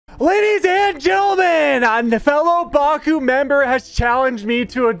Ladies and gentlemen, a fellow Baku member has challenged me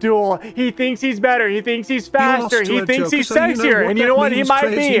to a duel. He thinks he's better. He thinks he's faster. He thinks he's sexier. And you know what? He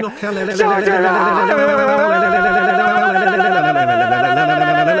might be. All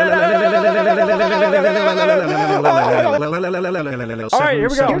right, here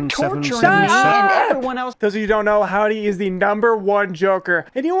we go. You're torturing me and everyone else. Those of you who don't know, Howdy is the #1 Joker.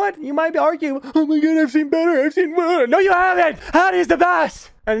 And you know what? You might argue, oh my god, I've seen better. I've seen better. No, you haven't. Howdy is the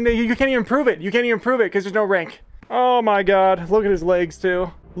best. And you can't even prove it. You can't even prove it because there's no rank. Oh my god. Look at his legs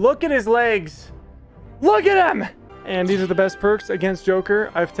too. Look at his legs. Look at him. And these are the best perks against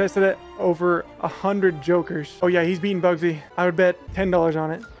Joker. I've tested it over 100 Jokers. Oh yeah, he's beating Bugsy. I would bet $10 on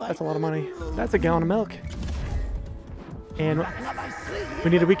it. That's a lot of money. That's a gallon of milk. And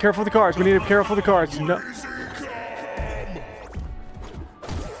we need to be careful with the cards. We need to be careful with the cards. No.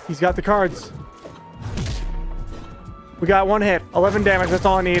 He's got the cards. We got 1 hit. 11 damage. That's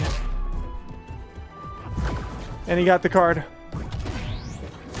all I need. And he got the card.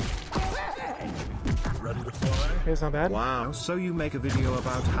 Okay, it's not bad. Wow, so you make a video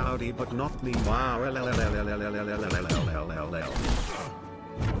about Howdy but not me. Wow.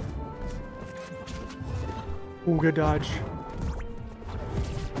 Ooh, good dodge.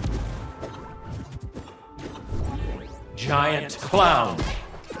 Giant clown.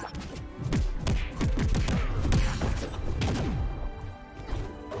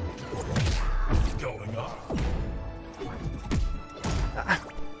 Going up.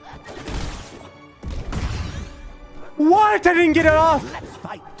 What? I didn't get it off. Let's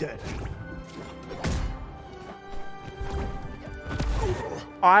fight dirty.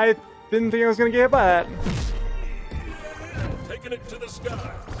 I didn't think I was gonna get hit by that. Taking it to the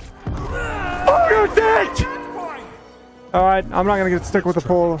sky. Oh, you dick! All right, I'm not gonna get stuck with the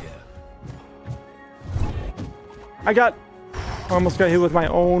pole. I almost got hit with my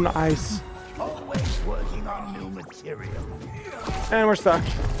own ice. Always working on new material. And we're stuck.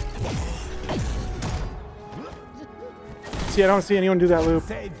 See, I don't see anyone do that loop.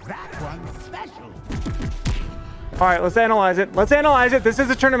 Save that one special. All right, let's analyze it. Let's analyze it. This is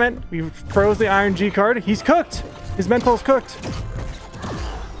a tournament. We froze the Iron G card. He's cooked. His mental's cooked.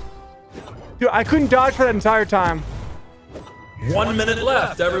 Dude, I couldn't dodge for that entire time. 1 minute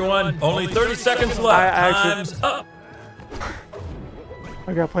left, everyone. Only 30 seconds left. Time's up.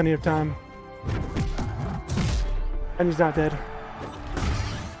 I got plenty of time. And he's not dead.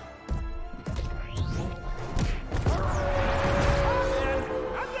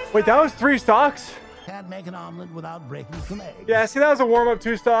 Wait, that was 3 stocks? Can't make an omelet without breaking some eggs. Yeah, see, that was a warm-up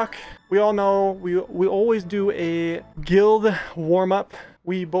 2 stock. We all know we always do a guild warm-up.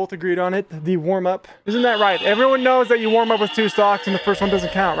 We both agreed on it, the warm-up. Isn't that right? Everyone knows that you warm up with 2 stocks and the first one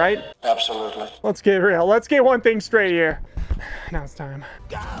doesn't count, right? Absolutely. Let's get real. Let's get one thing straight here. Now it's time.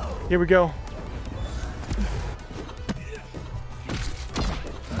 Go. Here we go.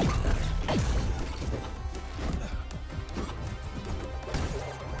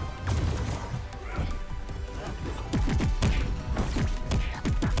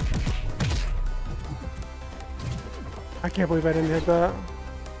 I can't believe I didn't hit that.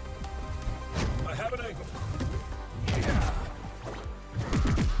 I have an angle.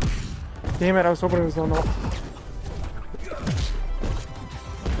 Damn it, I was hoping it was on off.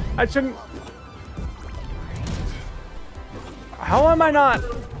 I shouldn't. How am I not?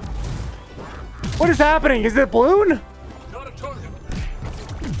 What is happening? Is it balloon? Not a target.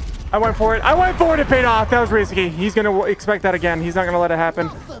 I went for it. I went for it. It paid off. That was risky. He's going to expect that again. He's not going to let it happen.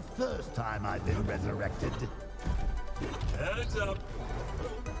 Not the first time I've been resurrected. Heads up.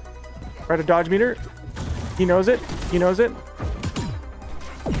 Right, a dodge meter. He knows it. He knows it.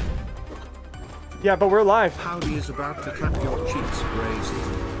 Yeah, but we're live. Howdy is about to clap your cheeks, crazy.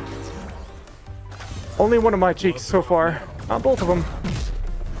 Only one of my cheeks so far. Not both of them.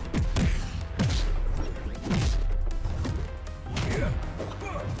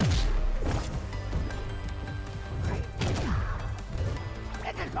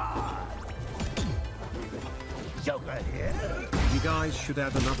 Joker here. You guys should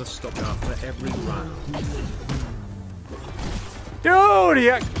add another stock after every round. Dude,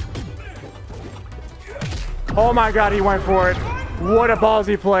 yeah. Oh my god, he went for it. What a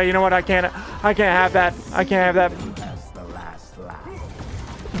ballsy play. You know what? I can't have that. I can't have that. That's the last laugh.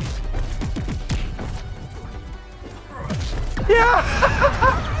 Yeah!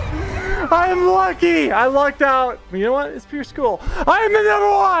 I'm lucky. I lucked out. You know what? It's pure school. I'm the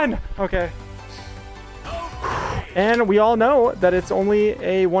 #1. Okay. And we all know that it's only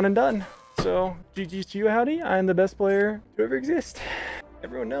a one and done. So, GG's to you, Howdy. I'm the best player to ever exist.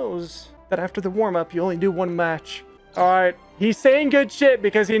 Everyone knows that after the warm-up, you only do one match. All right, He's saying good shit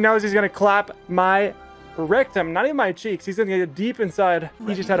because he knows he's gonna clap my rectum, not even my cheeks. He's gonna get deep inside.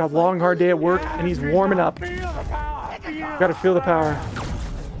 He just had a long, hard day at work, and he's warming up. Gotta feel the power.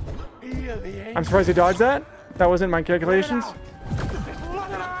 I'm surprised he dodged that. That wasn't my calculations.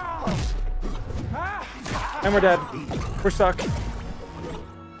 And we're dead. We're stuck.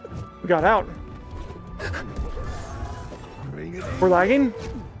 We got out. We're lagging.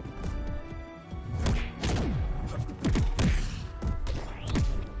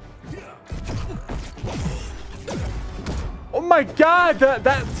 Oh my god,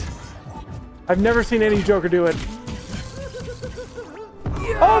 that I've never seen any Joker do it.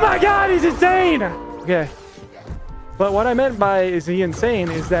 Oh my god, he's insane! Okay. But what I meant by is he insane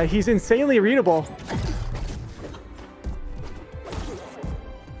is that he's insanely readable.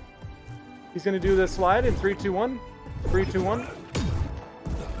 He's gonna do the slide in 3, 2, 1. 3, 2, 1.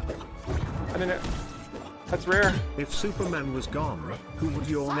 And then that's rare. If Superman was gone, who would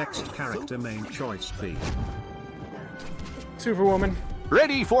your next character main choice be? Superwoman.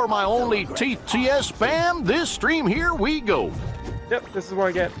 Ready for my only TTS spam? This stream, here we go. Yep, this is what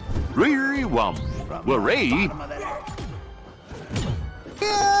I get. Riri Wum. Worray.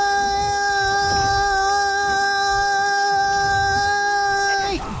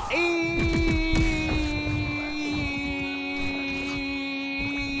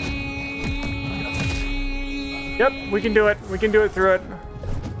 Yep, we can do it. We can do it through it.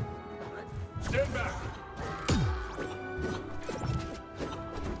 Stand back.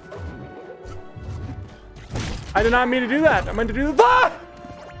 I did not mean to do that. I meant to do the ah!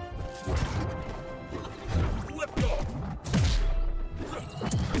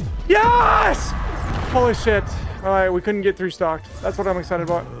 Yes! Holy shit. Alright, we couldn't get 3 stocked. That's what I'm excited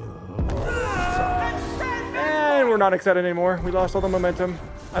about. And we're not excited anymore. We lost all the momentum.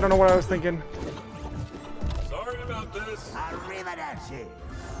 I don't know what I was thinking. Sorry about this. Arrivederci.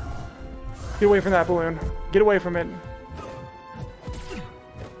 Get away from that balloon. Get away from it.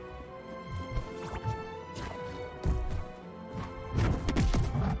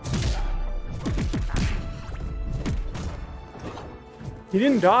 He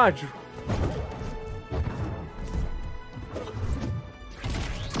didn't dodge.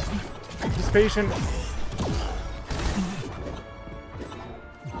 He's patient.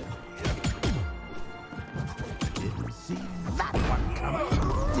 Didn't see that one coming.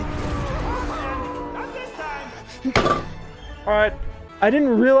 All right. I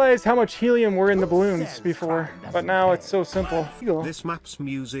didn't realize how much helium were in the balloons before, but now it's so simple. This map's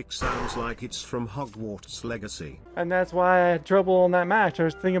music sounds like it's from Hogwarts Legacy. And that's why I had trouble in that match. I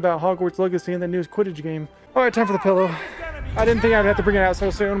was thinking about Hogwarts Legacy and the newest Quidditch game. All right, time for the pillow. I didn't think I'd have to bring it out so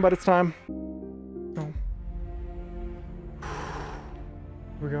soon, but it's time. Oh.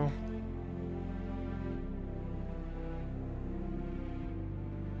 Here we go.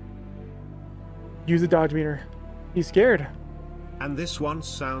 Use the dodge meter. He's scared. And this one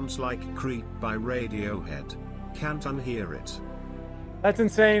sounds like Creep by Radiohead. Can't unhear it. That's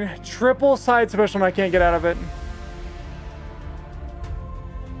insane. Triple side special and I can't get out of it.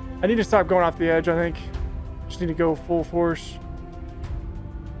 I need to stop going off the edge, I think. Just need to go full force.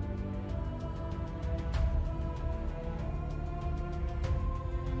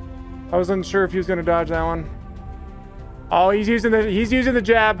 I was unsure if he was gonna dodge that one. Oh, he's using the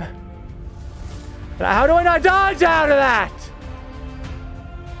jab. How do I not dodge out of that?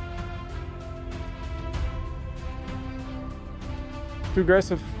 Too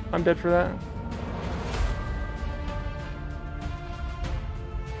aggressive. I'm dead for that.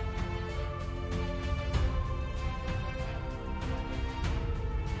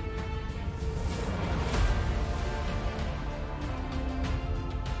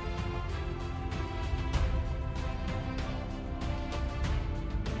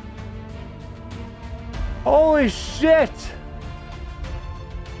 Holy shit!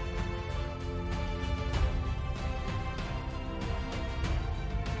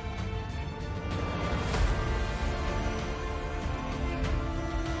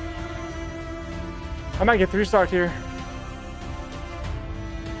 I might get 3-stocked here.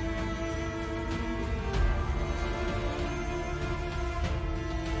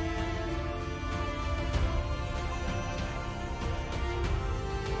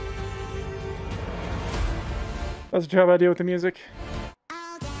 That's a terrible idea with the music.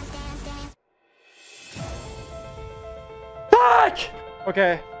 Fuck!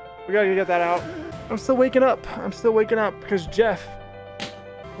 Okay, we gotta get that out. I'm still waking up. I'm still waking up because Jeff.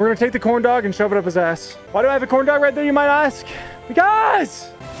 We're gonna take the corn dog and shove it up his ass. Why do I have a corn dog right there, you might ask?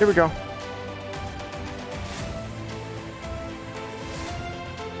 Because! Here we go.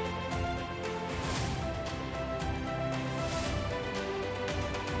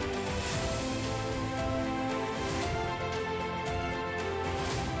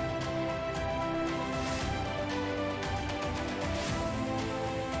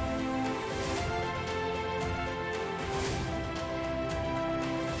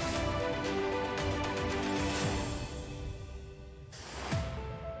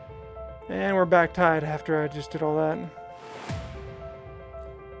 And we're back tied after I just did all that.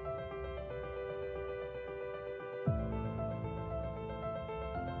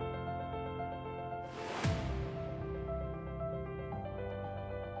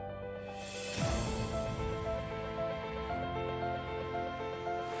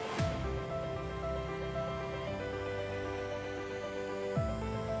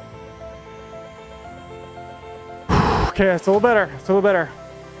 Okay, that's a little better. It's a little better.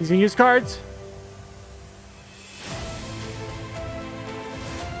 He's gonna use cards.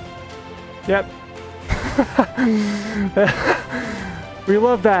 Yep. We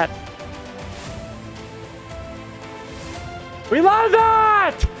love that. We love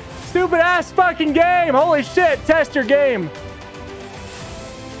that! Stupid ass fucking game. Holy shit, test your game.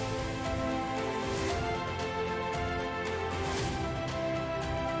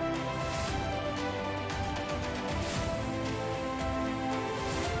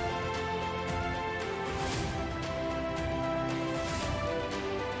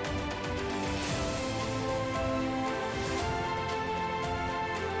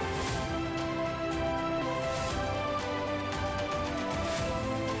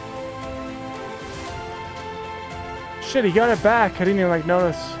 Shit, he got it back. I didn't even like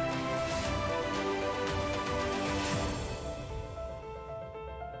notice.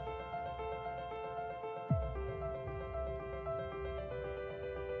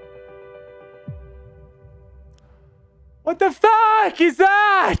 What the fuck is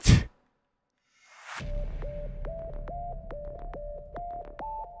that?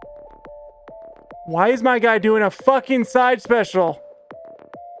 Why is my guy doing a fucking side special?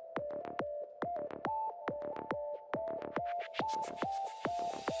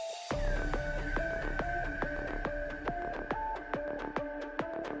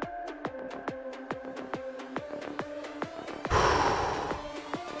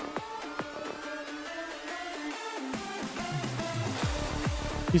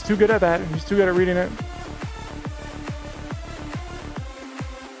 He's too good at that. He's too good at reading it.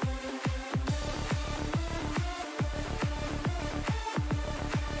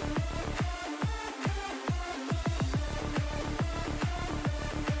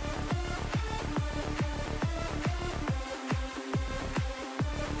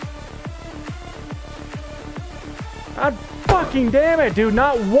 God fucking damn it, dude.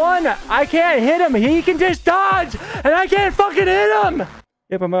 Not one. I can't hit him. He can just dodge, and I can't fucking hit him.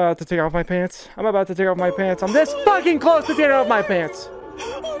 Yep, I'm about to take off my pants. I'm about to take off my pants. I'm this fucking close to taking off my pants.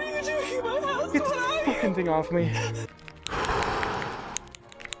 What are you doing in my house? Get the fucking thing off me.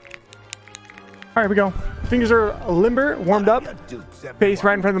 Alright, here we go. Fingers are limber, warmed up. Face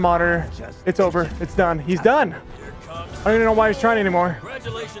right in front of the monitor. It's over. It's done. He's done. I don't even know why he's trying anymore.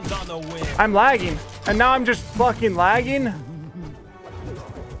 Congratulations on the win. I'm lagging. And now I'm just fucking lagging.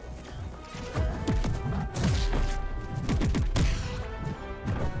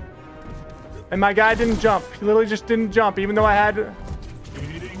 And my guy didn't jump. He literally just didn't jump, even though I had...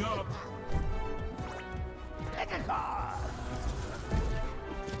 Speeding up.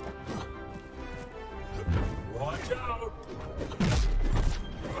 Watch out.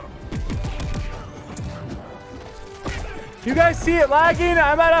 You guys see it lagging?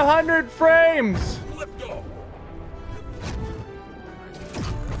 I'm at 100 frames. Let go.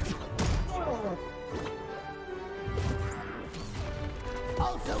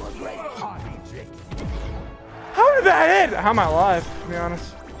 Also a great party trick. How did that hit? How am I alive, to be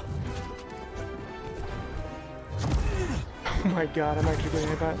honest? Oh my god, I'm actually getting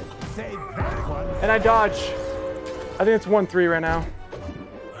hit by it. Save that one. And I dodge. I think it's 1-3 right now.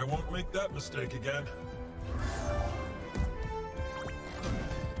 I won't make that mistake again.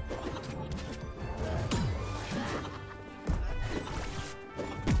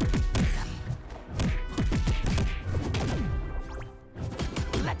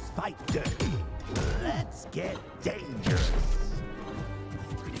 Let's fight dirty. Let's get dangerous.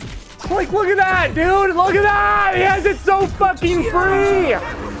 Like, look at that, dude! Look at that! He has it so fucking free!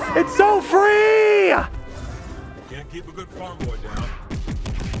 It's so free! Can't keep a good farm boy down.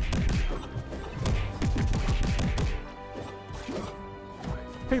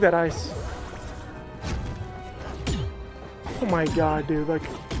 Take that ice. Oh my god, dude, like...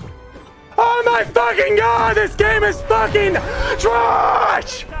 Oh my fucking god! This game is fucking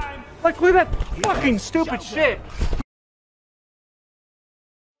trash! Like, look at that fucking stupid shit!